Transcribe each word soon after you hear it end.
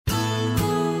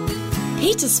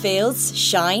Petersfield's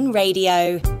Shine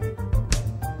Radio.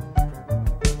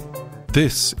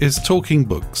 This is Talking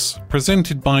Books,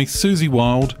 presented by Susie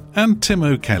Wilde and Tim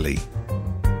O'Kelly.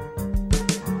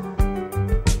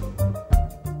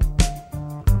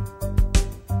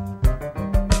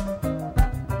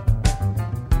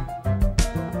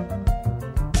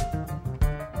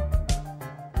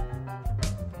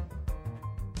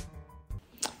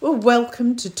 Well,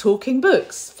 welcome to Talking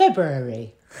Books,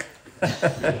 February.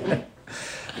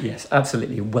 Yes,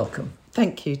 absolutely. Welcome.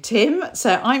 Thank you, Tim.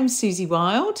 So I'm Susie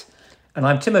Wilde. And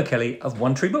I'm Tim O'Kelly of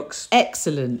One Tree Books.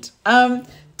 Excellent.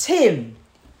 Tim,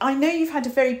 I know you've had a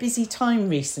very busy time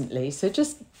recently, so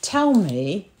just tell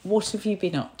me, what have you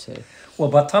been up to?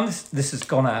 Well, by the time this has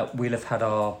gone out, we'll have had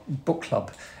our book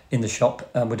club in the shop.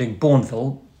 We're doing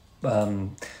Bourneville,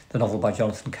 the novel by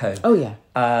Jonathan Coe. Oh, yeah.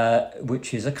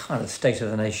 Which is a kind of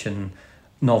state-of-the-nation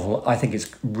novel. I think it's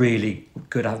really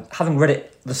good. Having read it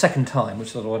the second time, which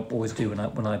is what I always do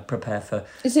when I prepare for...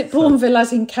 Is it Bourneville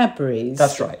as in Cadbury's?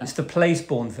 That's right. It's the place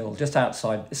Bourneville, just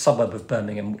outside a suburb of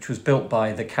Birmingham, which was built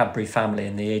by the Cadbury family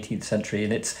in the 18th century.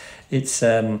 And it's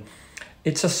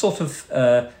a sort of...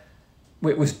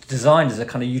 it was designed as a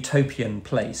kind of utopian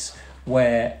place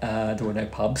where there were no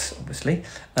pubs, obviously,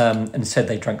 and instead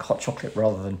they drank hot chocolate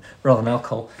rather than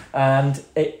alcohol. And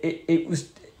it was...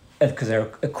 because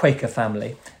they're a Quaker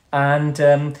family, and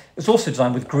it was also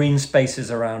designed with green spaces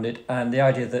around it, and the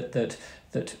idea that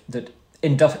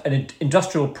an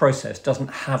industrial process doesn't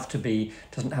have to be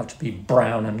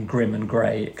brown and grim and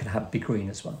grey. It can be green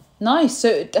as well. Nice.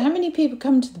 So, how many people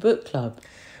come to the book club?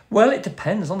 Well, it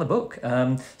depends on the book.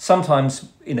 Sometimes,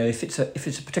 if it's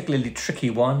a particularly tricky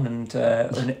one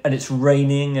and it's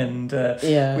raining and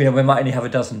we might only have a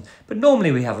dozen. But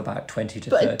normally we have about 20 to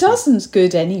 30. But a dozen's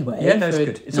good anyway. Yeah, no, it's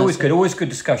good. It's always good. Always good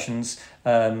discussions.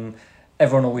 Not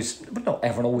everyone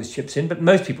always chips in, but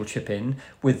most people chip in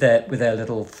with their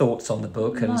little thoughts on the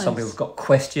book. And some people have got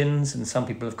questions, and some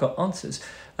people have got answers.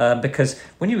 Because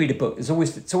when you read a book, it's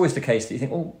always the case that you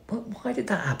think, oh, why did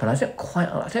that happen? I don't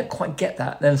quite get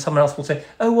that. Then someone else will say,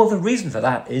 oh, well, the reason for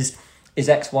that is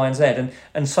X, Y, and Z,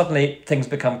 and suddenly things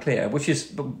become clear, which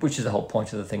is the whole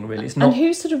point of the thing, really. It's not. And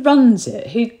who sort of runs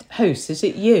it? Who hosts? Is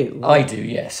it you? I do,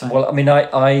 yes. Right. Well, I mean,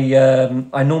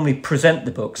 I normally present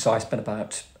the book, so I spend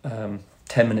about 10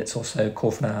 minutes or so,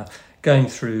 quarter of an hour, going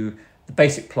through the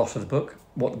basic plot of the book,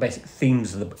 what the basic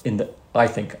themes I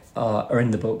think are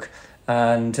in the book,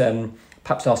 and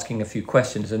perhaps asking a few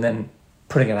questions, and then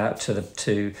putting it out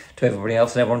to everybody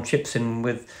else, and everyone chips in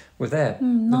with their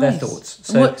thoughts.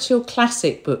 So, and what's your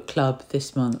classic book club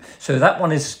this month? So that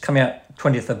one is coming out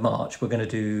 20th of March. We're going to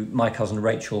do My Cousin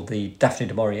Rachel, the Daphne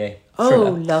du Maurier thriller.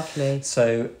 Oh, lovely.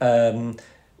 So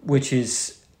which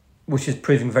is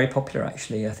proving very popular,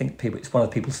 actually. I think it's one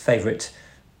of people's favourite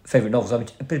novels. I mean,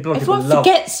 everyone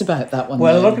forgets about that one.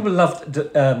 Well, a lot of people loved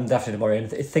Daphne du Maurier and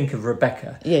think of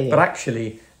Rebecca. Yeah. But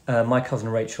actually, My Cousin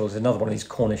Rachel is another one of these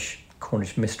Cornish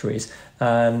mysteries,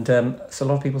 and it's a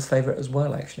lot of people's favourite as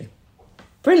well, actually.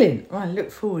 Brilliant. Well, I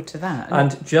look forward to that.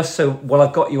 And just so,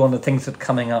 I've got you on the things that are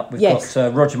coming up. We've got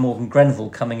Roger Morgan Grenville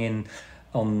coming in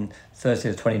on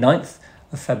Thursday the 29th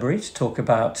of February to talk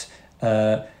about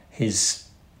his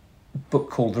book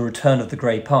called The Return of the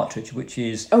Grey Partridge, which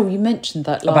is... Oh, you mentioned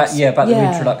that about the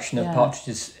reintroduction of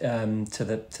partridges to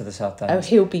the South Downs. Oh,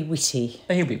 he'll be witty.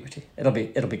 He'll be witty. It'll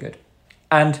be good.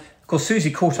 And of course,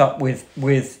 Susie caught up with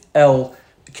Elle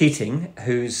Keating,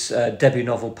 whose debut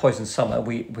novel Poison Summer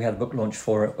we had a book launch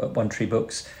for at One Tree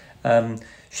Books.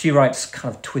 She writes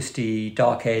kind of twisty,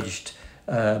 dark-edged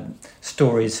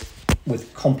stories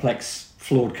with complex,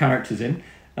 flawed characters in.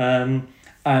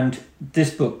 And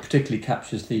this book particularly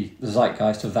captures the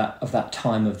zeitgeist of that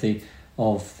time of the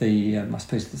I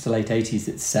suppose it's the late 80s.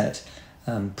 It's set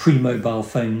pre-mobile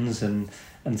phones and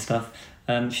stuff.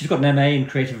 She's got an MA in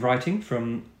creative writing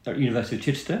from University of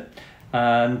Chichester,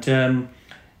 and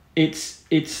it's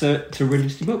a really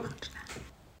interesting book.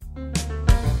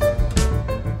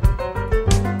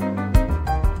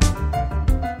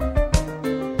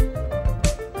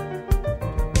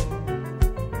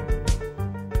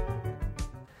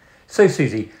 So,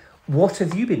 Susie, what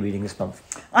have you been reading this month?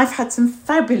 I've had some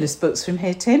fabulous books from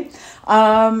here, Tim.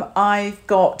 I've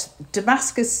got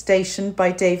Damascus Station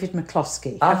by David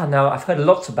McCloskey. Now I've heard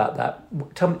lots about that.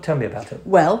 Tell me about it.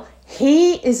 Well,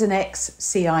 he is an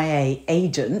ex-CIA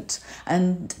agent,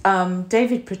 and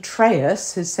David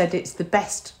Petraeus has said it's the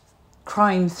best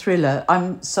spy thriller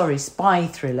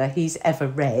he's ever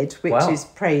read, which is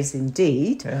praise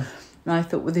indeed. Yeah. And I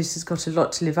thought, well, this has got a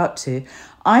lot to live up to.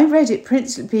 I read it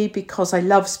principally because I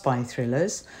love spy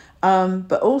thrillers,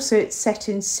 but also it's set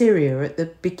in Syria at the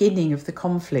beginning of the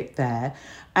conflict there.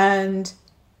 And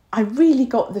I really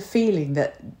got the feeling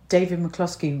that David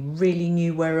McCloskey really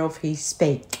knew whereof he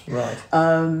spake. Right.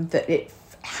 That it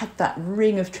had that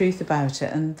ring of truth about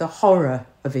it and the horror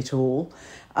of it all.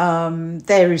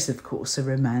 There is, of course, a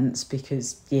romance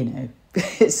because, you know,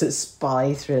 it's a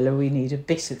spy thriller. We need a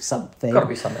bit of something. Got to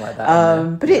be something like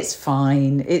that. But it's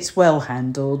fine. It's well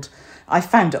handled. I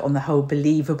found it on the whole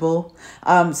believable.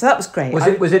 So that was great.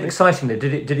 Was it exciting? Did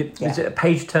it? Yeah. Was it a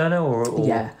page turner or?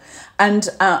 Yeah. And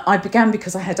I began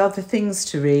because I had other things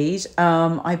to read.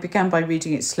 I began by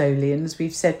reading it slowly. And as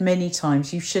we've said many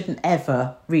times, you shouldn't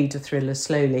ever read a thriller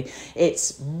slowly.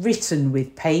 It's written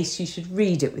with pace. You should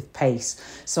read it with pace.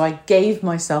 So I gave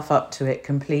myself up to it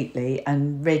completely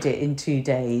and read it in 2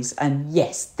 days. And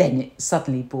yes, then it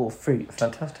suddenly bore fruit.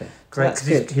 Fantastic. So Great.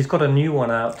 Because he's got a new one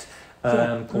out.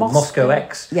 Called Moscow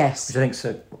X, yes, which I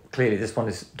think clearly this one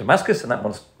is Damascus and that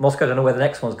one's Moscow. I don't know where the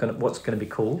next one's what's going to be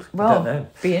called. Well, I don't know.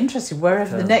 Be interested.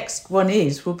 Wherever the next one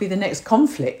is, will be the next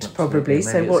conflict probably.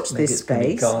 So watch this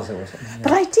space. Gaza or something, yeah.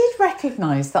 But I did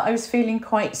recognise that I was feeling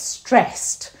quite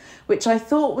stressed, which I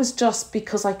thought was just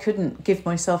because I couldn't give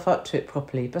myself up to it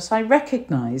properly. But I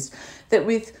recognised that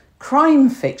with crime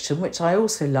fiction, which I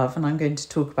also love, and I'm going to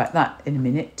talk about that in a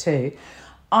minute too,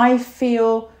 I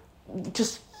feel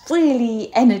just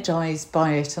really energised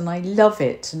by it and I love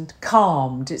it and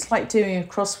calmed. It's like doing a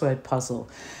crossword puzzle.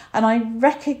 And I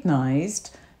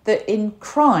recognised that in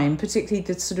crime, particularly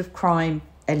the sort of crime,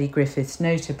 Ellie Griffiths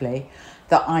notably,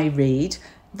 that I read,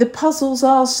 the puzzles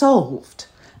are solved.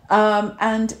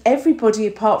 And everybody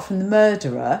apart from the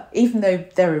murderer, even though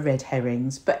there are red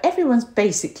herrings, but everyone's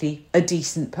basically a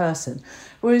decent person.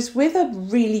 Whereas with a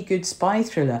really good spy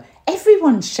thriller,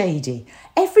 everyone's shady,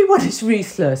 everyone is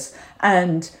ruthless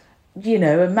and, you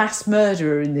know, a mass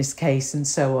murderer in this case and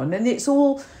so on. And it's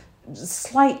all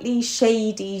slightly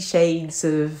shady shades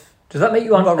of... Does that make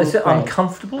you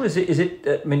uncomfortable? Is it?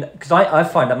 I mean, because I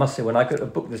find, I must say, when I get a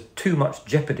book, there's too much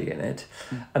jeopardy in it,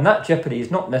 and that jeopardy is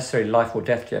not necessarily life or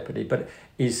death jeopardy, but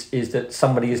is that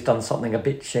somebody has done something a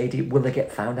bit shady. Will they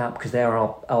get found out because they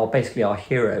are basically our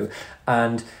hero,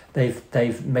 and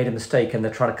they've made a mistake and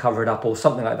they're trying to cover it up or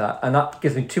something like that, and that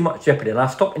gives me too much jeopardy, and I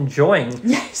stop enjoying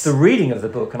the reading of the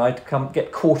book, and I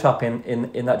get caught up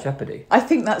in that jeopardy. I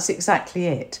think that's exactly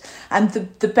it. And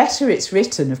the better it's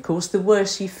written, of course, the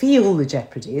worse you feel the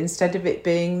jeopardy, instead of it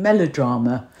being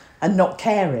melodrama and not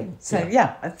caring. So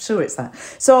yeah, I'm sure it's that.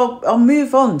 So I'll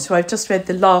move on to, I've just read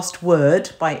The Last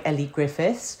Word by Ellie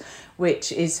Griffiths,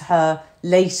 which is her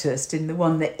latest in the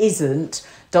one that isn't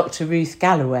Dr. Ruth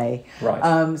Galloway.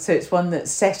 Right. So it's one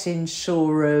that's set in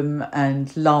Shoreham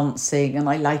and Lancing, and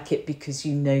I like it because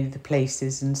you know the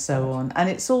places and so on. And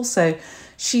it's also,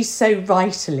 she's so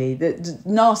writerly that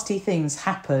nasty things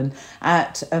happen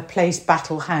at a place,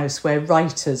 Battle House, where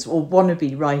writers or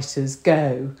wannabe writers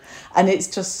go. And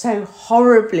it's just so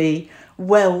horribly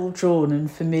well drawn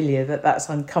and familiar that's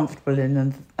uncomfortable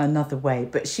in another way.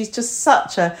 But she's just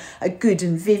such a good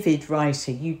and vivid writer.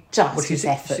 She's effortless. She's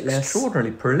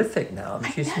extraordinarily prolific now. I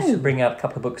mean, she seems to bring out a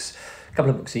couple of books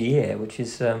a year, which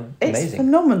is amazing. It's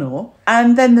phenomenal.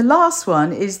 And then the last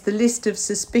one is The List of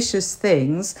Suspicious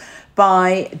Things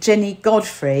by Jenny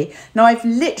Godfrey. Now, I've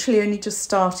literally only just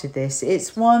started this.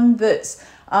 It's one that's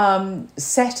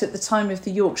set at the time of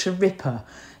the Yorkshire Ripper.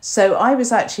 So I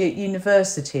was actually at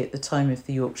university at the time of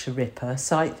the Yorkshire Ripper,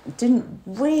 so I didn't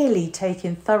really take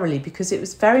in thoroughly because it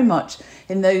was very much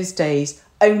in those days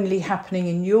only happening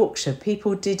in Yorkshire.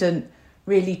 People didn't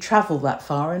really travel that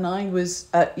far, and I was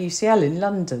at UCL in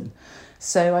London,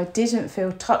 so I didn't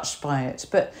feel touched by it.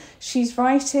 But she's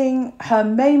writing, her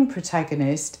main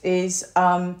protagonist is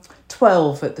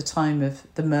 12 at the time of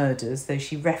the murders, though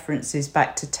she references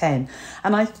back to 10.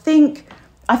 And I think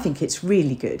it's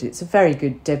really good. It's a very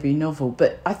good debut novel,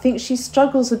 but I think she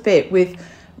struggles a bit with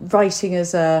writing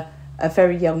as a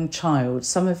very young child.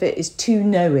 Some of it is too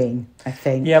knowing, I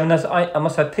think. Yeah, I mean, I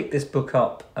must have picked this book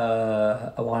up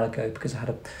a while ago because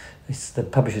the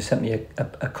publisher sent me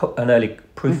an early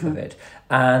proof of it,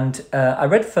 and I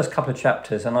read the first couple of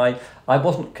chapters, and I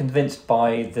wasn't convinced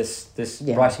by this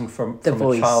writing from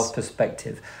a child's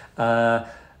perspective,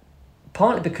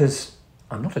 partly because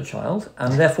I'm not a child,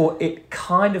 and therefore it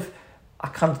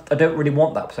I don't really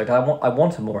want that perspective. I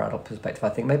want a more adult perspective. I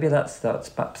think maybe that's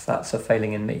a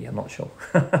failing in me. I'm not sure.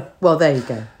 Well, there you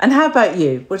go. And how about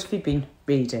you? What have you been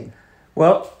reading?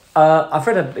 Well, I've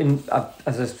read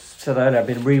as I said earlier, I've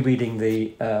been rereading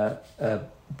the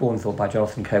Bournethal by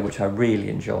Jonathan Coe, which I really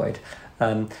enjoyed.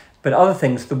 But other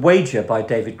things, The Wager by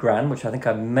David Grann, which I think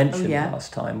I mentioned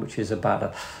last time, which is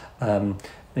about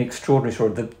an extraordinary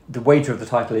story. The wager of the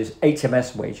title is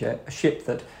HMS Wager, a ship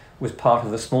that was part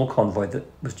of a small convoy that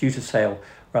was due to sail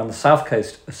around the south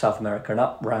coast of South America and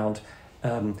up round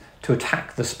to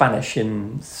attack the Spanish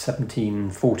in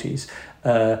 1740s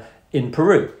in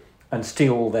Peru and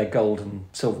steal all their gold and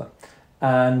silver.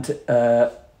 And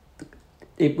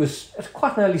it was at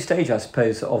quite an early stage, I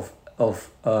suppose, of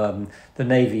the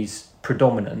Navy's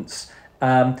predominance.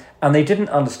 And they didn't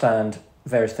understand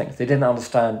various things. They didn't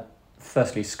understand,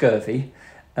 firstly, scurvy,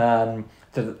 that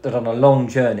on a long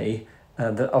journey,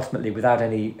 that ultimately without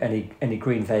any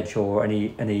green veg or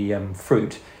any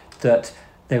fruit, that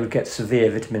they would get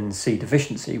severe vitamin C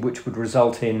deficiency, which would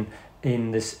result in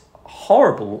this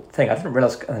horrible thing. I didn't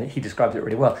realise, he described it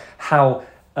really well, how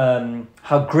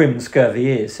grim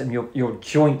scurvy is, and your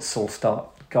joints all start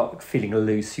feeling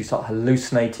loose. You start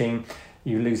hallucinating.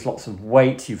 You lose lots of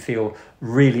weight. You feel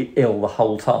really ill the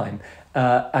whole time,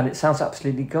 and it sounds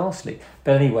absolutely ghastly.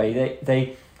 But anyway,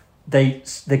 they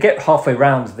get halfway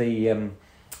round they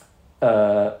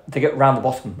get round the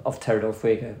bottom of Terra del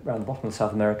Fuego, around the bottom of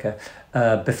South America,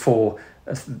 before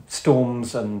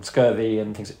storms and scurvy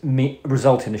and things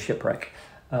result in a shipwreck.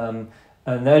 And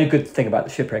the only good thing about the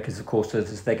shipwreck is, of course,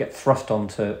 is they get thrust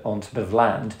onto a bit of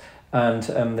land, and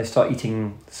they start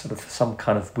eating sort of some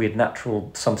kind of weird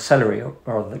some celery or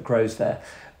other that grows there,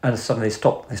 and suddenly they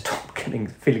stop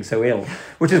feeling so ill,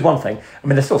 which is one thing. I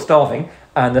mean, they're still starving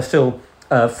and they're still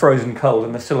frozen cold,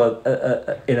 and they're still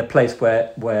in a place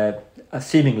where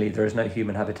seemingly there is no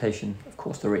human habitation. Of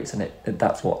course there is, and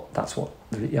that's what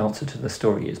the answer to the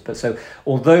story is. But so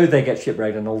although they get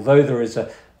shipwrecked, and although there is a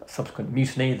subsequent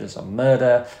mutiny, there's a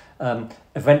murder,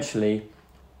 eventually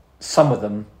some of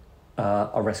them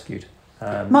are rescued.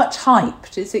 Much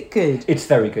hyped. Is it good? It's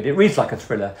very good. It reads like a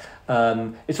thriller.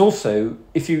 It's also,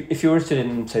 if you're interested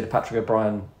in, say, the Patrick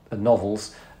O'Brian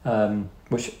novels,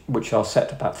 which are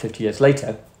set about 50 years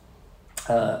later,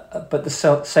 but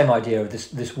the same idea of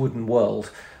this wooden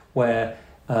world where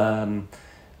there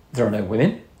are no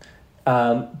women,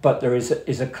 but there is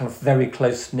a kind of very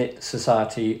close-knit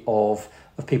society of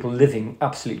people living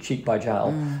absolute cheek by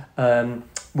jowl,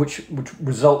 which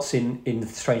results in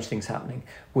strange things happening,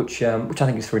 which I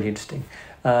think is really interesting.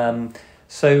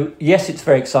 So yes, it's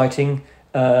very exciting,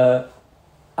 and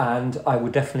I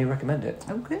would definitely recommend it.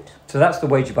 Oh, good. So that's The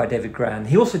Wager by David Grann.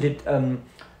 He also did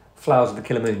Flowers of the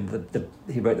Killer Moon.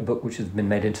 He wrote the book which has been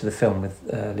made into the film with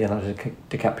Leonardo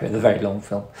DiCaprio, the very long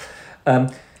film.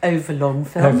 Overlong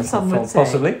film, some would say.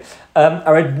 Possibly. I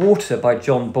read Water by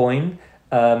John Boyne.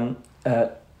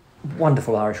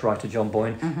 Wonderful Irish writer, John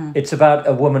Boyne. Mm-hmm. It's about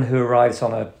a woman who arrives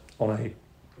on a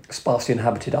sparsely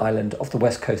inhabited island off the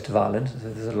west coast of Ireland. So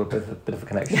there's a little bit of a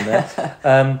connection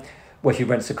there. Where she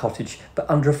rents a cottage, but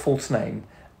under a false name,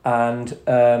 and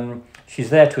she's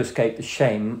there to escape the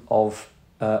shame of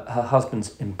her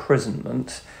husband's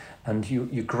imprisonment. And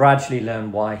you gradually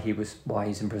learn why he's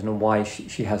in prison and why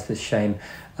she has this shame,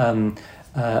 and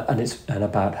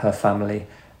about her family.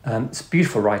 It's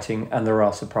beautiful writing, and there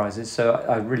are surprises. So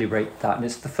I really rate that, and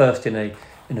it's the first in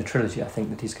a trilogy, I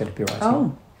think, that he's going to be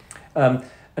writing. Oh.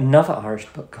 Another Irish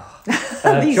book.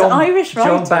 These Irish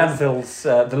writers. John Banville's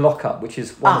The Lockup, which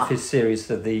is one of his series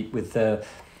with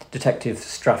Detective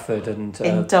Strafford and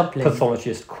in Dublin.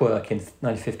 Pathologist Quirk in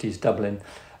 1950s Dublin.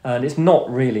 And it's not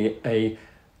really a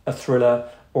thriller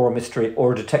or a mystery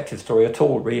or a detective story at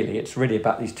all, really. It's really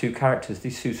about these two characters,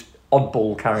 these two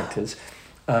oddball characters,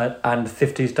 and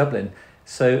 50s Dublin.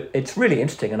 So it's really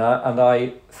interesting, and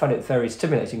I find it very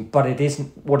stimulating. But it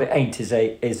isn't what it ain't is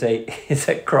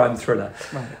a crime thriller.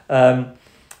 Right.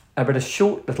 I read a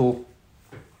short little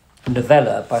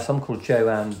novella by someone called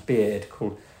Joanne Beard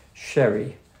called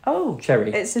Sherry. Oh,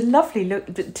 Cherry. It's a lovely look.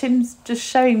 But Tim's just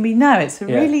showing me now. It's a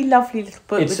really lovely little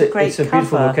book with a great cover. It's a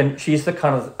beautiful book, and she's the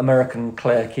kind of American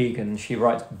Claire Keegan. She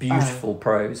writes beautiful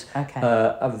prose. Okay.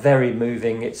 Very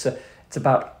moving. It's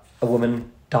about a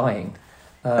woman dying.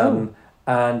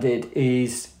 And it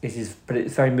is, but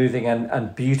it's very moving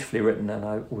and beautifully written, and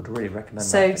I would really recommend that.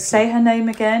 So say her name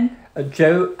again.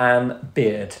 Joanne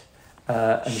Beard,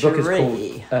 and the book is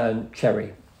called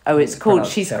Cherry. Oh, it's called.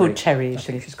 She's Cherry. Called Cherry. I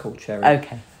think she's called Cherry.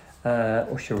 Okay.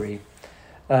 Or Cherie.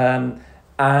 And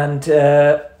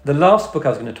the last book I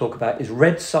was going to talk about is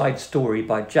Red Side Story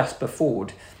by Jasper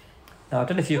Fforde. Now, I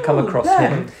don't know if you've come across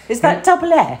him. Is that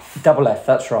double F? Double F,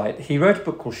 that's right. He wrote a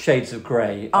book called Shades of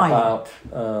Grey about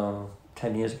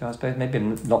 10 years ago, I suppose, maybe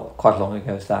not quite long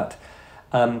ago as that.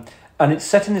 And it's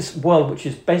set in this world which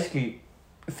is basically,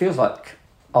 it feels like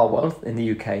our world in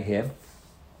the UK here,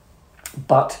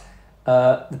 but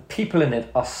the people in it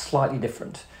are slightly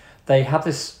different. They have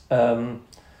this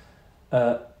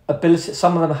ability,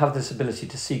 some of them have this ability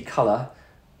to see colour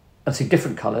and see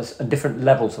different colours and different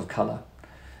levels of colour.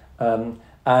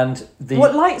 And the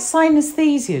What, like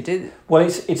synesthesia? well,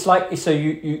 it's like, so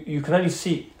you can only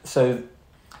see, so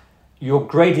you're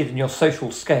graded in your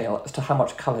social scale as to how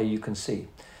much colour you can see.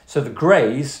 So the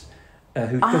greys,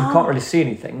 who can't really see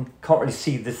anything, can't really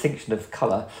see the distinction of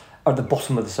colour, are at the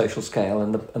bottom of the social scale,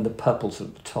 and the purples are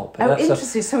at the top. And Oh,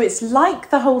 interesting. So it's like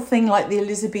the whole thing, like the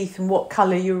Elizabethan, what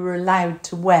colour you were allowed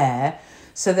to wear,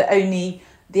 so that only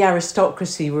the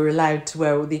aristocracy were allowed to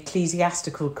wear, or the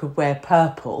ecclesiastical could wear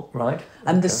purple. Right.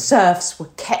 And the serfs were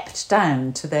kept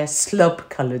down to their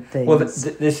slub-coloured things. Well,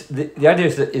 the idea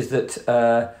is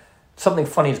that something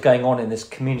funny is going on in this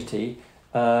community,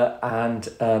 and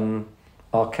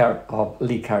our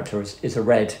lead character is a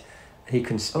red.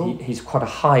 He's quite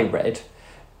a high red,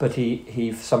 but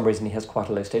he for some reason he has quite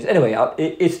a low status. Anyway,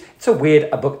 it's a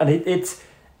weird book, and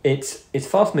it's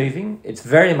fast moving. It's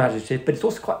very imaginative, but it's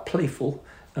also quite playful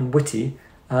and witty,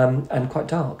 and quite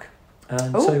dark.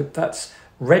 And so that's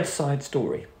Red Side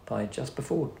Story by Jasper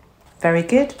Fforde. Very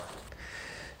good.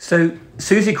 So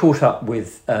Susie caught up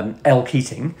with Elle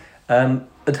Keating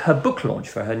at her book launch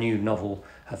for her new novel,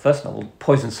 her first novel,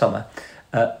 Poison Summer,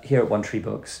 here at One Tree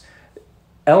Books.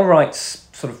 Elle writes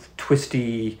sort of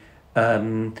twisty,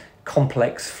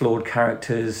 complex, flawed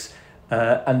characters,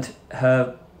 and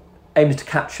her aim is to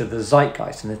capture the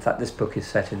zeitgeist, and in fact this book is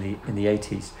set in the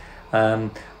 80s,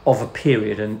 of a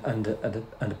period and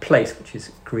a place, which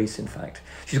is Greece, in fact.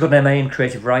 She's got an MA in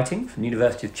creative writing from the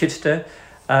University of Chichester,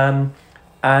 and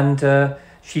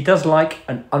she does like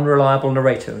an unreliable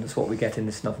narrator, and that's what we get in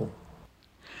this novel.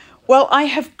 Well, I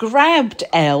have grabbed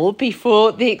Elle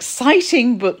before the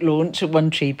exciting book launch at One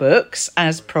Tree Books,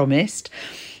 as promised.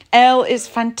 Elle is a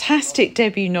fantastic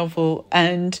debut novel,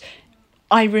 and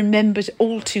I remembered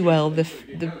all too well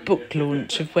the book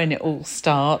launch of when it all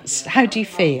starts. How do you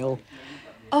feel?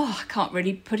 Oh, I can't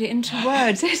really put it into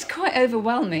words. It's quite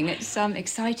overwhelming. It's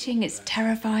exciting, it's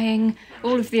terrifying,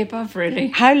 all of the above, really.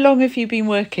 How long have you been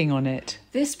working on it?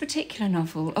 This particular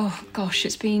novel, oh gosh,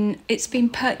 it's been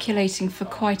percolating for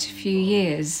quite a few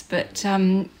years, but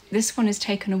this one has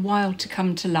taken a while to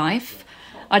come to life.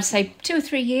 I'd say 2 or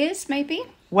 3 years, maybe.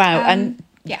 Wow, and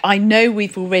yeah. I know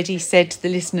we've already said to the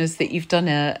listeners that you've done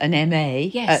an MA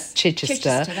Yes, at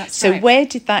Chichester. that's so right. where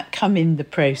did that come in the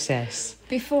process?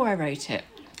 Before I wrote it,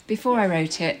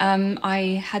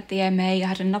 I had the MA, I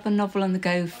had another novel on the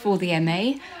go for the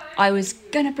MA. I was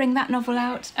going to bring that novel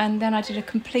out, and then I did a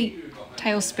complete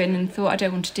tailspin and thought, I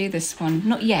don't want to do this one.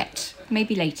 Not yet,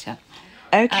 maybe later.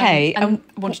 Okay. And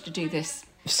I wanted to do this.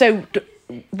 So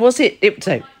was it...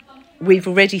 So we've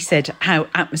already said how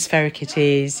atmospheric it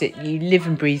is. You live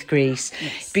and breathe Greece.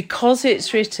 Yes. Because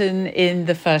it's written in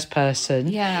the first person.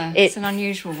 Yeah, it's an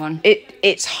unusual one.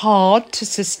 It's hard to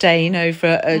sustain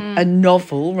over a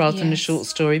novel rather than a Yes. short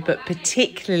story, but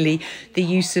particularly the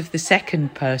use of the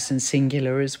second person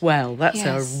singular as well. That's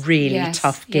Yes. a really Yes.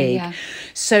 tough Yeah, gig. yeah.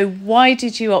 So why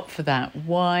did you opt for that?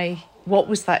 Why? What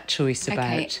was that choice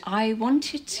about? Okay, I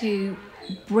wanted to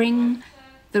bring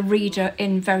the reader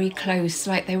in very close,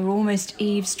 like they were almost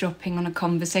eavesdropping on a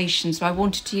conversation. So I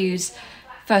wanted to use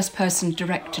first person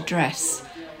direct address.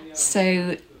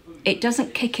 So it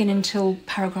doesn't kick in until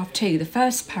paragraph 2. The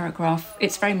first paragraph,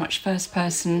 it's very much first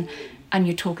person and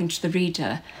you're talking to the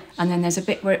reader. And then there's a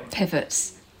bit where it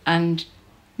pivots and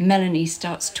Melanie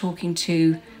starts talking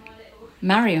to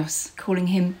Marios, calling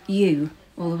him you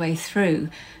all the way through.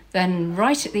 Then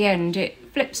right at the end, it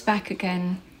flips back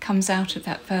again, comes out of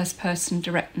that first person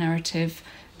direct narrative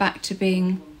back to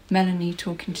being Melanie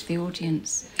talking to the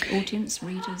audience,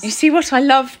 readers. You see, what I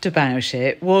loved about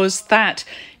it was that,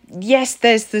 yes,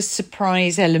 there's the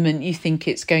surprise element. You think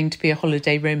it's going to be a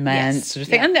holiday romance Yes, sort of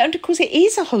thing. yeah. And of course, it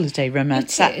is a holiday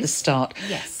romance It at the is, start.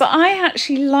 yes. But I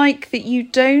actually like that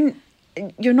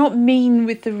you're not mean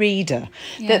with the reader,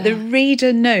 that the Yeah.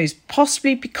 reader knows,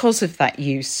 possibly because of that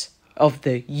use of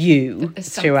the you there's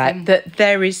throughout, something. that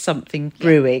there is something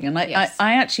brewing. And Yes.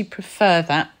 I actually prefer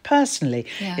that personally.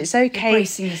 Yeah. It's You're okay.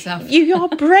 bracing yourself. You are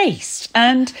braced,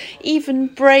 and even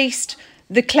braced,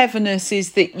 the cleverness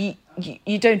is that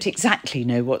you don't exactly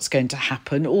know what's going to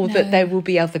happen, or that No. there will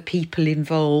be other people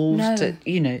involved. No.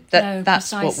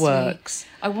 That's what Precisely. works.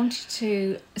 I wanted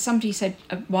to... Somebody said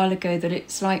a while ago that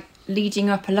it's like leading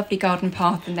up a lovely garden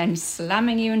path and then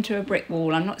slamming you into a brick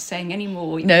wall. I'm not saying any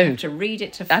more. You No. have to read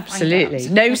it to Absolutely.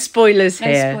 find No out. spoilers No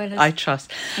here, spoilers. I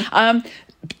trust.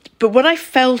 But what I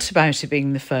felt about it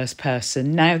being the first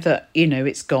person, now that,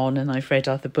 it's gone and I've read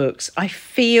other books, I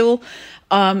feel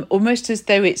almost as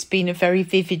though it's been a very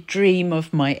vivid dream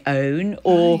of my own,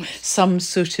 or Right. some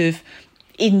sort of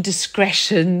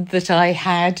indiscretion that I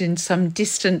had in some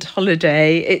distant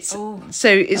holiday. So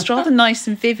it's rather nice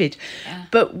and vivid. Yeah.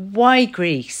 But why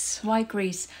Greece? Why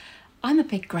Greece? I'm a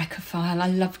big Grecophile. I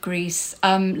love Greece.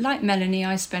 Like Melanie,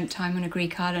 I spent time on a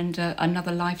Greek island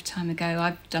another lifetime ago.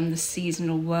 I've done the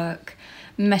seasonal work,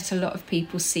 met a lot of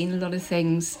people, seen a lot of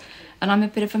things. And I'm a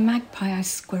bit of a magpie. I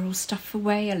squirrel stuff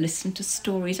away. I listen to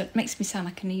stories. It makes me sound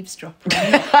like an eavesdropper.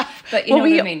 But you know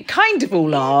what I mean? Kind of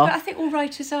all are. But I think all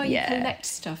writers are. You collect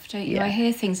stuff, don't you? I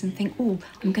hear things and think, oh,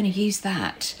 I'm going to use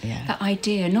that. Yeah. That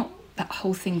idea, not that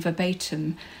whole thing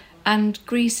verbatim. And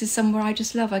Greece is somewhere I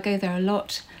just love. I go there a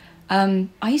lot. I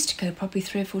used to go probably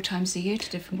 3 or 4 times a year to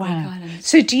different Greek islands.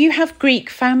 So do you have Greek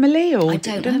family? Or I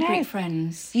don't have Greek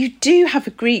friends. You do have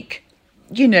a Greek,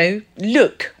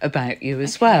 look about you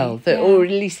as well, or at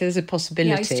least there's a possibility.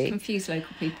 Yeah, I used to confuse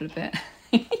local people a bit.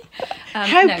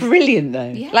 How brilliant, though.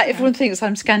 Yeah. Like, everyone thinks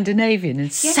I'm Scandinavian, and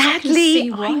Yes, sadly, I can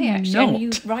see why, I'm actually. not. And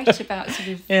you write about sort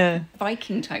of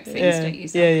Viking-type things, don't you?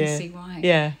 So I can see why.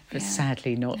 Yeah, but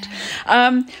sadly not.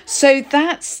 So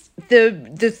that's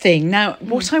the thing. Now,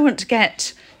 what I want to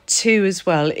get to as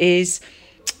well is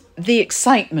the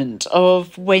excitement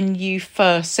of when you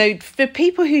first... So for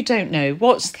people who don't know,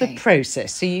 what's the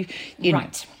process? So you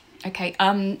Right. Okay,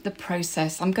 the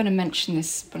process. I'm going to mention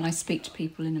this when I speak to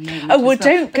people in a moment. Oh, well,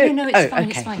 don't go... No, it's fine, okay.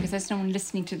 it's fine, because there's no one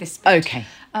listening to this bit. Okay.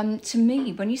 To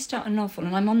me, when you start a novel,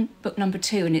 and I'm on book number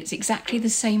 2, and it's exactly the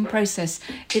same process,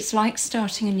 it's like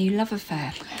starting a new love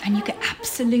affair, and you get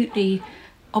absolutely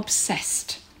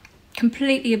obsessed,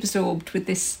 completely absorbed with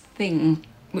this thing,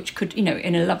 which could, in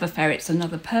a love affair, it's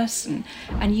another person,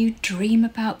 and you dream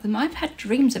about them. I've had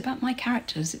dreams about my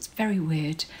characters. It's very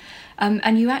weird.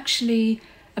 And you actually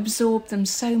absorb them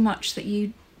so much that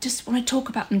you just want to talk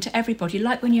about them to everybody,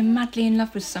 like when you're madly in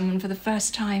love with someone for the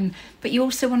first time, but you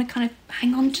also want to kind of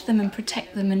hang on to them and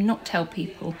protect them and not tell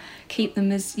people, keep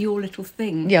them as your little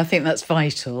thing. Yeah, I think that's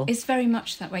vital. It's very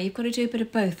much that way. You've got to do a bit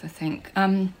of both, I think.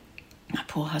 My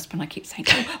poor husband, I keep saying,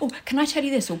 oh, can I tell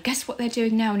you this? Or guess what they're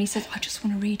doing now? And he says, I just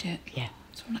want to read it. Yeah.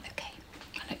 So I'm like, okay,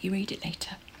 I'll let you read it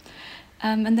later.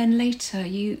 And then later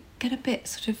you get a bit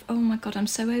sort of, oh my God, I'm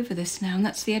so over this now. And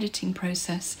that's the editing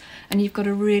process. And you've got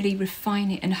to really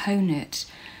refine it and hone it.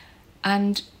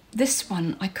 And this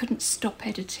one, I couldn't stop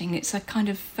editing. It's a kind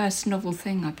of first novel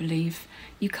thing, I believe.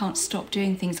 You can't stop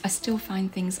doing things. I still find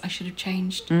things I should have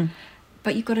changed.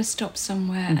 But you've got to stop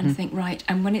somewhere and think, right,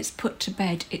 and when it's put to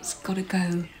bed, it's got to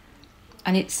go.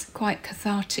 And it's quite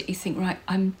cathartic. You think, right,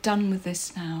 I'm done with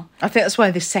this now. I think that's why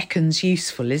the second's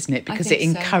useful, isn't it? Because it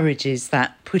encourages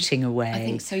that putting away. I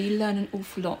think so. You learn an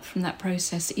awful lot from that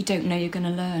process that you don't know you're going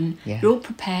to learn. Yeah. You're all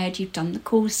prepared, you've done the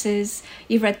courses,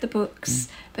 you've read the books,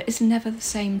 but it's never the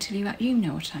same till you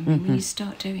know what I mean. When you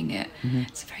start doing it,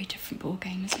 it's a very different ball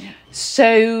game, isn't it?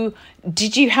 So,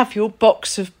 did you have your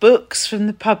box of books from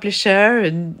the publisher?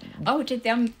 And Oh, did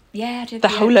the I did the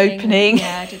whole opening.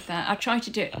 Yeah, I did that. I tried to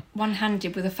do it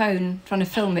one-handed with a phone, trying to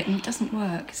film it, and it doesn't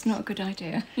work. It's not a good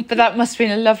idea. But that must have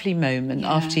been a lovely moment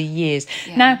after years.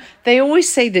 Yeah. Now, they always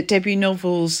say that debut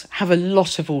novels have a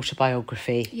lot of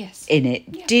autobiography in it.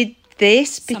 Yeah. Did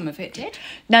this? Some of it did.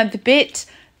 Now, the bit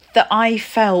that I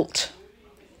felt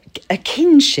a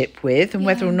kinship with, and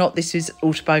whether or not this is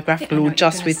autobiographical or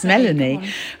just with Melanie,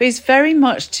 is very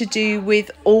much to do with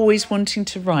always wanting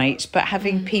to write, but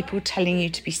having people telling you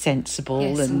to be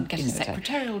sensible and get a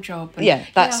secretarial job. And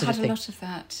that sort of thing. I had a lot of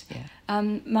that.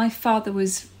 Yeah. My father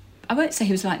was, I won't say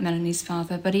he was like Melanie's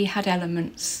father, but he had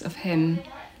elements of him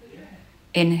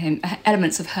in him,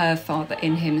 elements of her father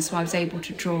in him, so I was able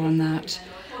to draw on that.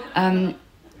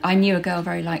 I knew a girl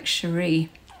very like Cherie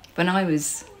when I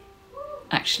was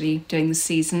actually doing the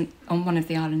season on one of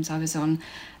the islands I was on.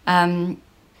 And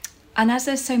as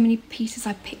there's so many pieces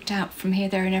I picked out from here,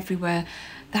 there and everywhere,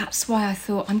 that's why I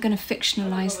thought I'm going to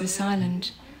fictionalise this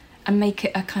island and make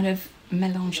it a kind of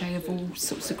mélange of all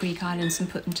sorts of Greek islands and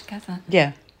put them together.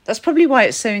 Yeah. That's probably why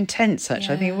it's so intense, actually.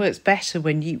 Yeah. I think it works better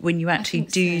when you actually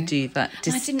do that,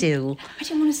 distill. I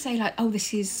didn't want to say, like, oh,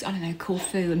 this is, I don't know,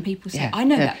 Corfu, and people say, I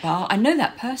know that bar, I know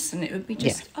that person. It would be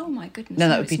just, oh, my goodness. No,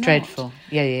 that would be it's dreadful. not.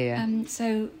 Yeah.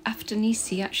 So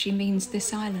Aftonisi actually means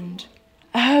this island.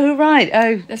 Oh, right.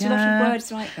 Oh, There's a lot of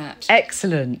words like that.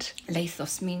 Excellent.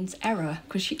 Lathos means error,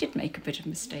 because she did make a bit of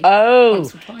mistake. Oh,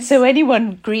 once or twice. so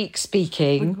anyone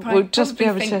Greek-speaking would just be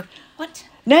able to... What?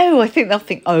 No, I think they'll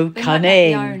think, oh, They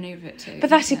cunning. might like the irony of it too. But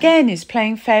that, again, is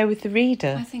playing fair with the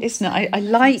reader, I think isn't so. it? I I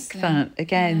like think so. that,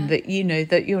 again, Yeah. that,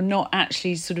 that you're not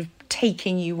actually sort of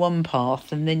taking you one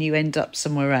path and then you end up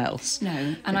somewhere else.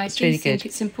 No, and I It's do really think good.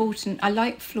 it's important. I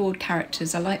like flawed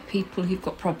characters. I like people who've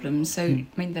got problems. So, I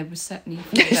mean, there was certainly... a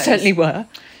few of There those. certainly were.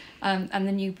 And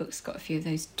the new book's got a few of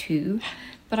those too.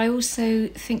 But I also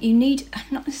think you need,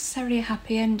 not necessarily a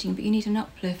happy ending, but you need an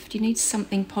uplift. You need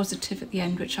something positive at the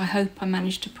end, which I hope I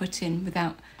managed to put in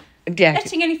without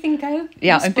letting anything go.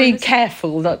 Yeah, and being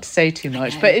careful not to say too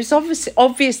much. But it's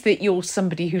obvious that you're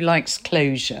somebody who likes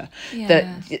closure. Yeah.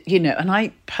 That, you know, and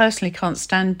I personally can't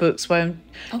stand books where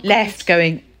I'm left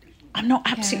going, I'm not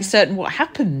absolutely certain what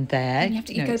happened there. And you have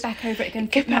to go back over it again.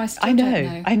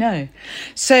 I know.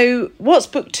 So what's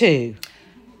book 2?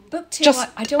 Book 2,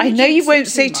 I know you won't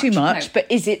say too much, but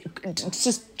is it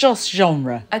just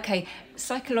genre? Okay,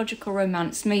 psychological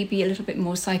romance, maybe a little bit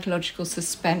more psychological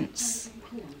suspense.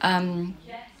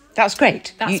 That's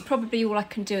great. That's probably all I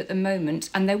can do at the moment,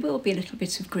 and there will be a little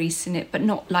bit of Greece in it, but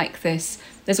not like this.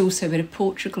 There's also a bit of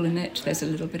Portugal in it. There's a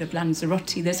little bit of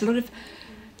Lanzarote. There's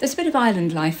a bit of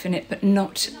island life in it, but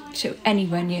not to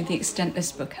anywhere near the extent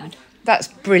this book had. That's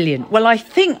brilliant. Well, I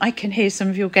think I can hear some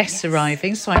of your guests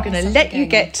arriving, so I'm going to let you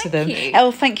get to them.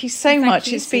 Elle, thank you so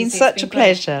much. It's been such a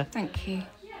pleasure. Thank you.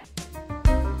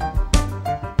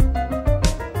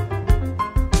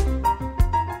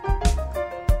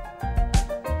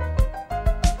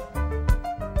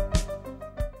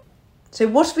 So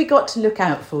what have we got to look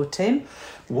out for, Tim?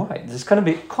 Right, there's going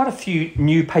to be quite a few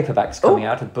new paperbacks coming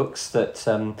out of books that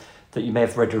that you may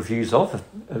have read reviews of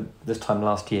this time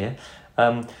last year.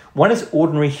 One is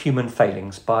Ordinary Human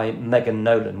Failings by Megan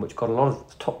Nolan, which got a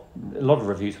lot of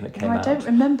reviews when it came out. I don't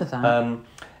remember that.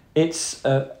 It's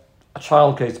a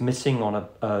child goes missing on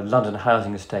a London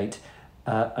housing estate,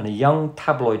 and a young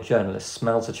tabloid journalist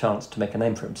smells a chance to make a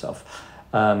name for himself.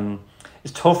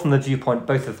 It's told from the viewpoint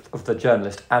both of the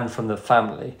journalist and from the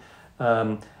family,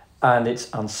 and it's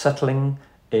unsettling.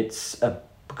 It's a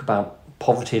book about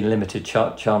poverty and limited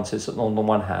chances on the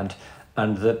one hand,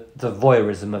 and the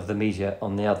voyeurism of the media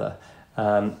on the other.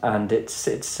 And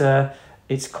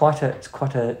it's quite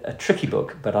a tricky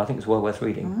book, but I think it's well worth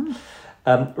reading.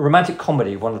 Romantic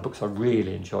comedy, one of the books I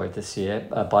really enjoyed this year,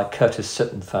 by Curtis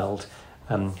Sittenfeld,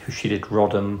 who she did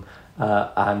Rodham,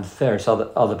 and various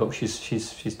other books.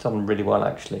 She's done really well,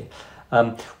 actually.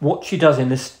 What she does in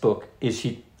this book is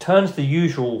she turns the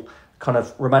usual kind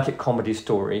of romantic comedy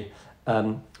story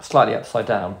slightly upside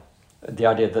down. The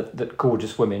idea that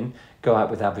gorgeous women go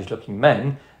out with average-looking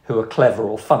men who are clever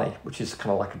or funny, which is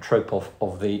kind of like a trope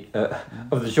of the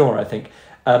genre, I think.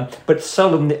 But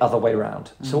seldom the other way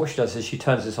around. So what she does is she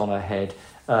turns this on her head.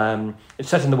 It's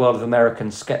set in the world of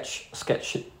American sketch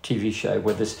TV show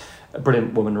where this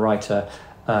brilliant woman writer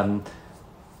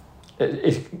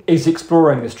is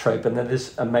exploring this trope, and then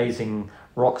this amazing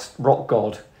rock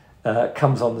god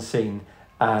comes on the scene,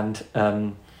 and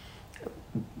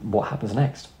what happens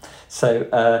next? So,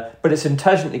 but it's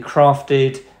intelligently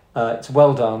crafted. It's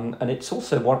well done, and it's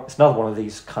also it's another one of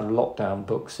these kind of lockdown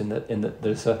books in that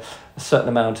there's a certain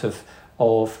amount of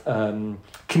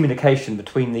communication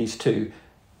between these two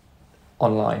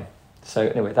online. So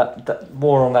anyway, that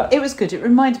more on that. It was good. It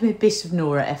reminded me a bit of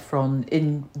Nora Ephron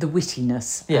in the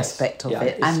wittiness aspect of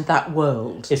it and that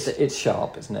world. It's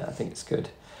sharp, isn't it? I think it's good.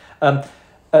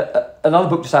 Another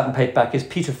book just out in paperback is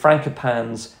Peter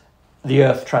Frankopan's The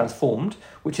Earth Transformed,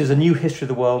 which is a new history of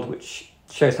the world, which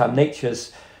shows how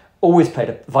nature's always played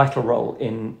a vital role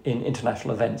in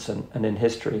international events and in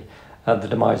history. The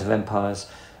demise of empires,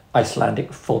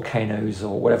 Icelandic volcanoes,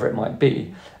 or whatever it might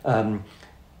be.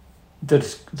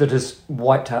 That has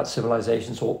wiped out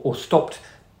civilizations or stopped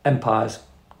empires,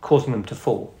 causing them to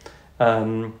fall.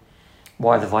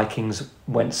 Why the Vikings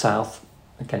went south,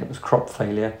 again, it was crop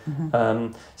failure.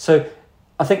 So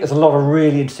I think there's a lot of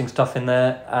really interesting stuff in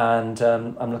there, and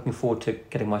I'm looking forward to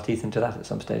getting my teeth into that at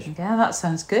some stage. Yeah, that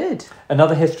sounds good.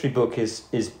 Another history book is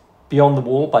Beyond the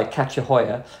Wall by Katja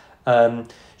Hoyer.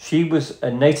 She was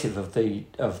a native of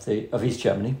East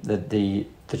Germany, the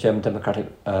German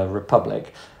Democratic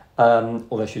Republic.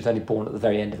 Although she was only born at the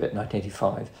very end of it,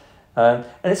 1985. And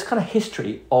it's a kind of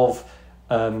history of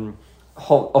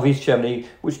East Germany,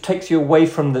 which takes you away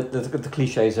from the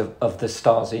cliches of the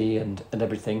Stasi and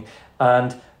everything,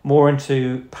 and more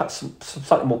into perhaps some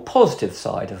slightly more positive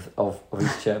side of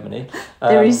East Germany.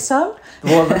 There is some?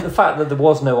 Well, the fact that there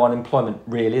was no unemployment,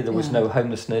 really, there was no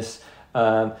homelessness,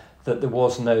 that there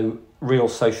was no real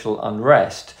social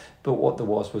unrest, but what there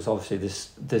was obviously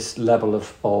this level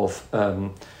of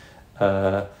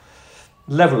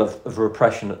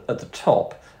repression at the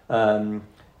top,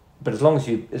 but as long as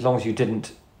you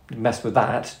didn't mess with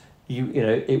that,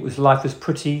 life was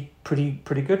pretty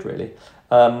good, really.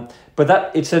 But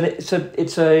that it's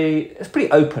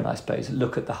pretty open, I suppose.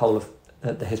 Look at the whole of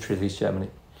the history of East Germany.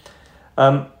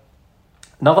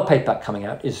 Another paperback coming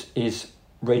out is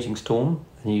Raging Storm,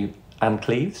 the new Anne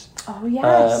Cleeves. Oh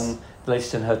yes. the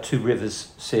latest in her Two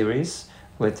Rivers series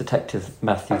with Detective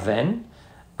Matthew Venn.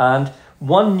 And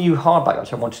one new hardback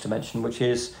which I wanted to mention, which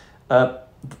is a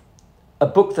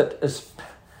book that has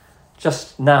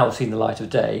just now seen the light of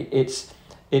day.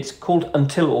 It's called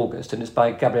Until August, and it's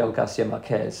by Gabriel Garcia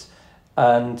Marquez.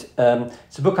 And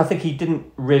it's a book I think he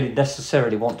didn't really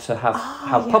necessarily want to have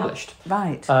published.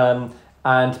 Right.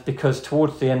 And because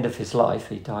towards the end of his life,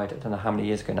 he died, I don't know how many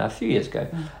years ago now, a few years ago,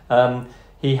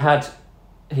 he had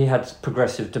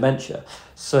progressive dementia.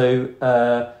 So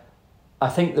I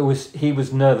think he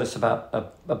was nervous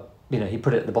about he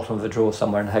put it at the bottom of a drawer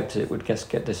somewhere and hoped it would just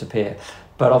disappear.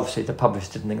 But obviously the publishers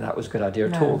didn't think that was a good idea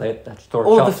at all. They had a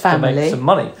chance to make some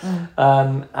money.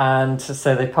 And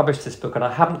so they published this book, and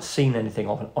I haven't seen anything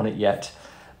on it yet,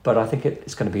 but I think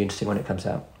it's going to be interesting when it comes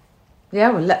out. Yeah,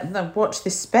 well, watch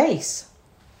this space.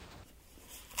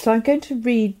 So I'm going to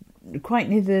read quite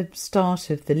near the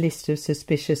start of the list of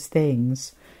suspicious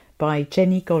things by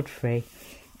Jenny Godfrey.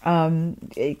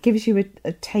 It gives you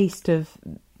a taste of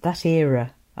that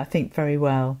era, I think, very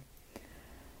well.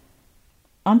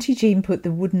 Auntie Jean put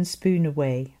the wooden spoon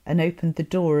away and opened the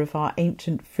door of our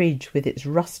ancient fridge with its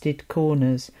rusted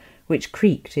corners, which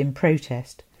creaked in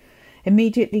protest.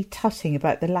 Immediately tutting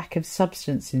about the lack of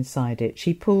substance inside it,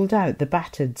 she pulled out the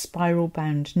battered,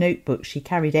 spiral-bound notebook she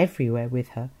carried everywhere with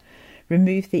her,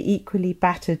 removed the equally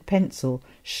battered pencil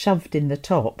shoved in the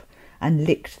top, and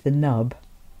licked the nub.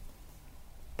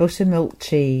 Buttermilk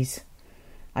cheese.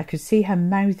 I could see her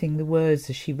mouthing the words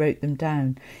as she wrote them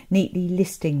down, neatly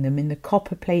listing them in the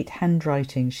copperplate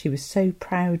handwriting she was so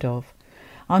proud of.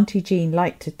 Auntie Jean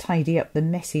liked to tidy up the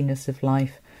messiness of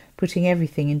life, putting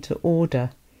everything into order.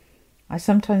 I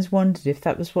sometimes wondered if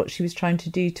that was what she was trying to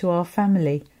do to our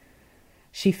family.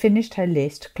 She finished her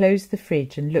list, closed the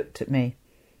fridge, and looked at me.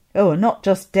 Oh, not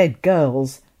just dead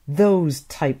girls, those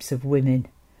types of women.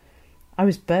 I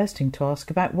was bursting to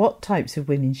ask about what types of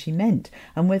women she meant,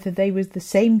 and whether they were the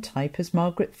same type as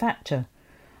Margaret Thatcher.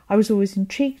 I was always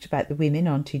intrigued about the women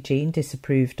Auntie Jean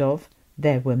disapproved of.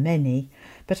 There were many,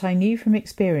 but I knew from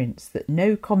experience that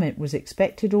no comment was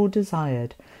expected or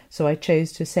desired, so I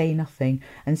chose to say nothing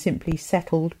and simply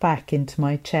settled back into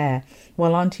my chair,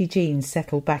 while Auntie Jean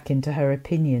settled back into her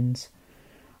opinions.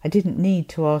 I didn't need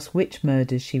to ask which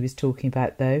murders she was talking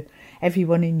about, though.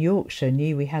 Everyone in Yorkshire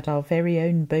knew we had our very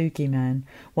own bogeyman,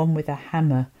 one with a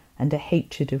hammer and a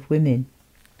hatred of women.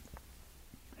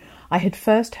 I had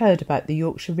first heard about the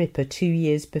Yorkshire Ripper 2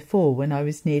 years before, when I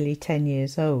was nearly 10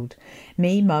 years old.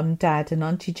 Me, Mum, Dad and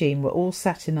Auntie Jean were all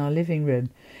sat in our living room.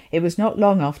 It was not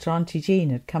long after Auntie Jean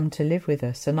had come to live with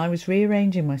us, and I was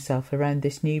rearranging myself around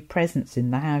this new presence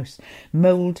in the house,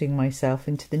 moulding myself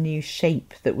into the new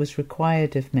shape that was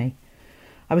required of me.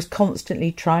 I was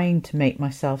constantly trying to make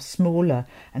myself smaller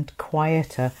and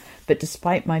quieter, but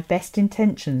despite my best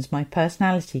intentions, my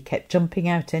personality kept jumping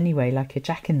out anyway like a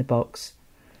jack-in-the-box.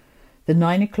 The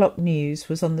 9 o'clock news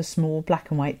was on the small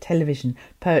black and white television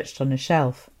perched on a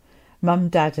shelf. Mum,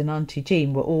 Dad and Auntie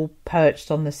Jean were all perched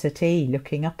on the settee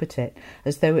looking up at it,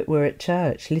 as though it were at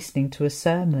church, listening to a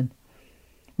sermon.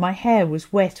 My hair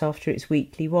was wet after its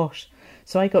weekly wash,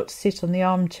 so I got to sit on the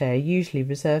armchair usually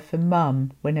reserved for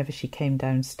Mum whenever she came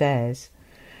downstairs.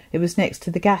 It was next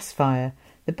to the gas fire,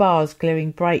 the bars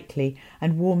glowing brightly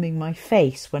and warming my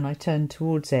face when I turned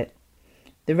towards it.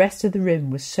 The rest of the room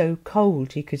was so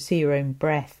cold you could see your own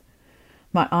breath.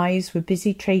 My eyes were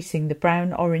busy tracing the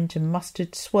brown, orange and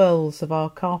mustard swirls of our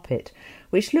carpet,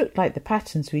 which looked like the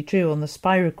patterns we drew on the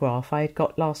spirograph I had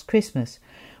got last Christmas,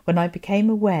 when I became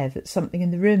aware that something in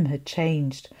the room had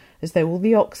changed, as though all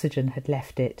the oxygen had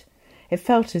left it. It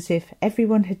felt as if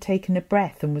everyone had taken a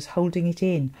breath and was holding it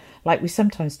in, like we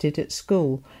sometimes did at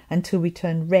school, until we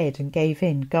turned red and gave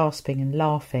in, gasping and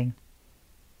laughing.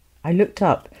 I looked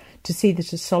up to see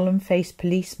that a solemn-faced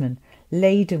policeman,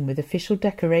 laden with official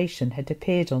decoration, had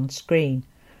appeared on screen.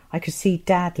 I could see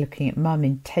Dad looking at Mum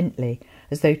intently,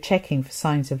 as though checking for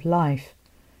signs of life.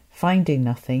 Finding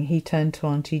nothing, he turned to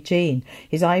Auntie Jean,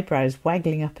 his eyebrows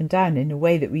waggling up and down in a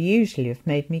way that would usually have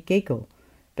made me giggle.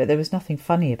 But there was nothing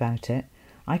funny about it.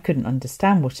 I couldn't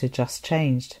understand what had just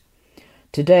changed.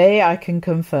 Today I can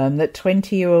confirm that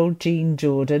 20-year-old Jean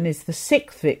Jordan is the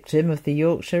 6th victim of the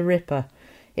Yorkshire Ripper.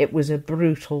 It was a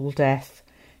brutal death.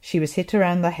 She was hit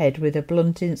around the head with a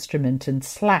blunt instrument and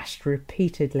slashed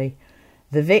repeatedly.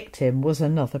 The victim was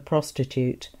another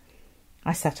prostitute.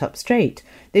 I sat up straight.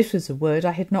 This was a word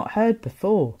I had not heard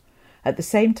before. At the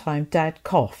same time, Dad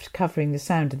coughed, covering the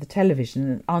sound of the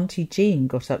television, and Auntie Jean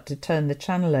got up to turn the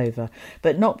channel over,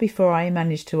 but not before I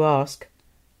managed to ask,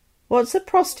 "What's a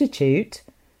prostitute?"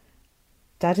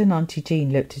 Dad and Auntie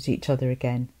Jean looked at each other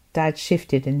again. Dad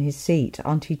shifted in his seat.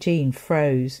 Auntie Jean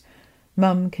froze.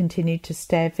 Mum continued to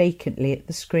stare vacantly at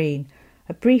the screen,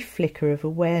 a brief flicker of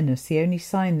awareness, the only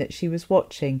sign that she was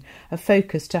watching, a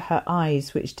focus to her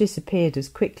eyes which disappeared as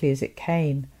quickly as it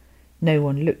came. No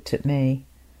one looked at me.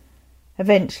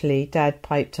 Eventually, Dad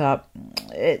piped up,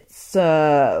 It's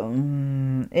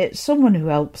someone who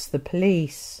helps the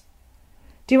police."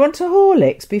 "Do you want a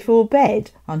Horlicks before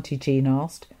bed?" Auntie Jean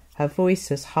asked, her voice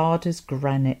as hard as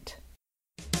granite.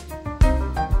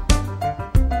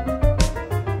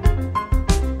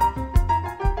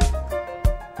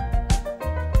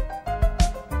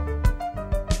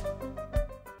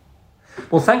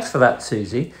 Well, thanks for that,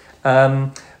 Susie.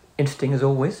 Interesting as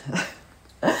always.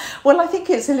 Well, I think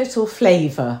it's a little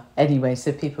flavour anyway,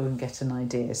 so people can get an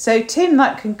idea. So, Tim,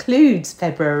 that concludes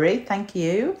February. Thank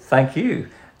you. Thank you.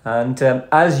 And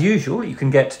as usual, you can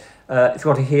get, if you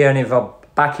want to hear any of our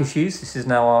back issues, this is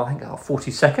now our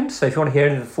 42nd. So if you want to hear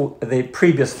any of the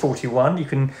previous 41, you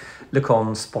can look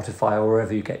on Spotify or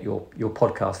wherever you get your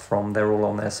podcast from. They're all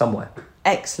on there somewhere.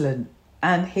 Excellent.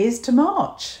 And here's to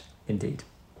March. Indeed.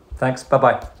 Thanks.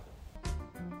 Bye-bye.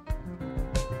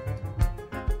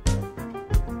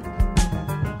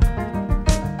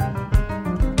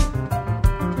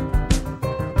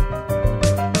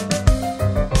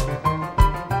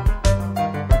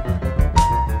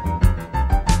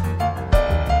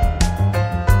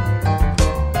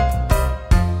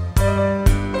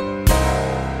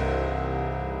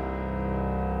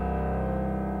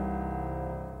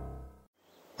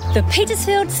 The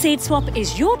Petersfield Seed Swap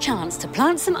is your chance to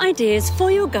plant some ideas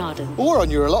for your garden. Or on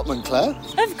your allotment, Claire.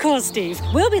 Of course, Steve.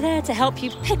 We'll be there to help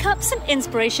you pick up some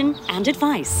inspiration and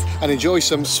advice. And enjoy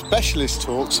some specialist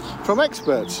talks from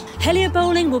experts. Helio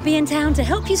Bowling will be in town to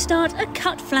help you start a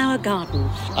cut flower garden.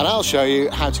 And I'll show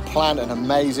you how to plant an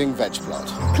amazing veg plot.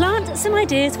 Plant some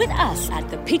ideas with us at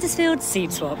the Petersfield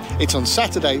Seed Swap. It's on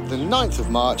Saturday the 9th of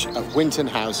March at Winton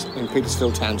House in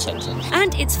Petersfield Town Centre.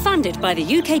 And it's funded by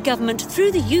the UK Government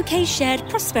through the UK Shared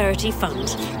Prosperity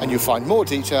Fund. And you'll find more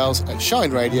details at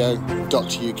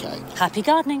shineradio.uk. Happy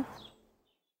gardening.